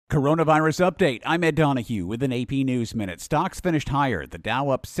Coronavirus update. I'm Ed Donahue with an AP News Minute. Stocks finished higher, the Dow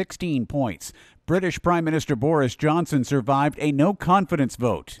up 16 points. British Prime Minister Boris Johnson survived a no-confidence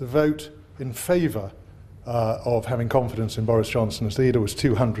vote. The vote in favour of having confidence in Boris Johnson as leader was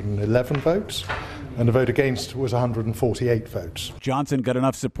 211 votes, and the vote against was 148 votes. Johnson got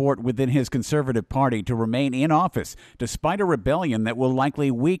enough support within his Conservative Party to remain in office, despite a rebellion that will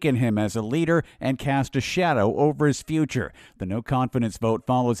likely weaken him as a leader and cast a shadow over his future. The no-confidence vote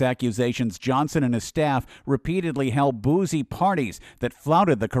follows accusations Johnson and his staff repeatedly held boozy parties that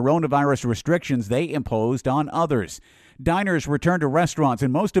flouted the coronavirus restrictions they imposed on others. Diners returned to restaurants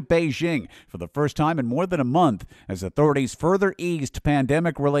in most of Beijing for the first time in more than a month as authorities further eased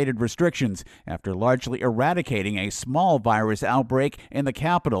pandemic-related restrictions after largely eradicating a small virus outbreak in the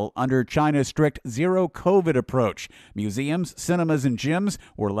capital under China's strict zero-COVID approach. Museums, cinemas, and gyms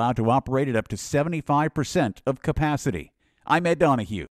were allowed to operate at up to 75% of capacity. I'm Ed Donahue.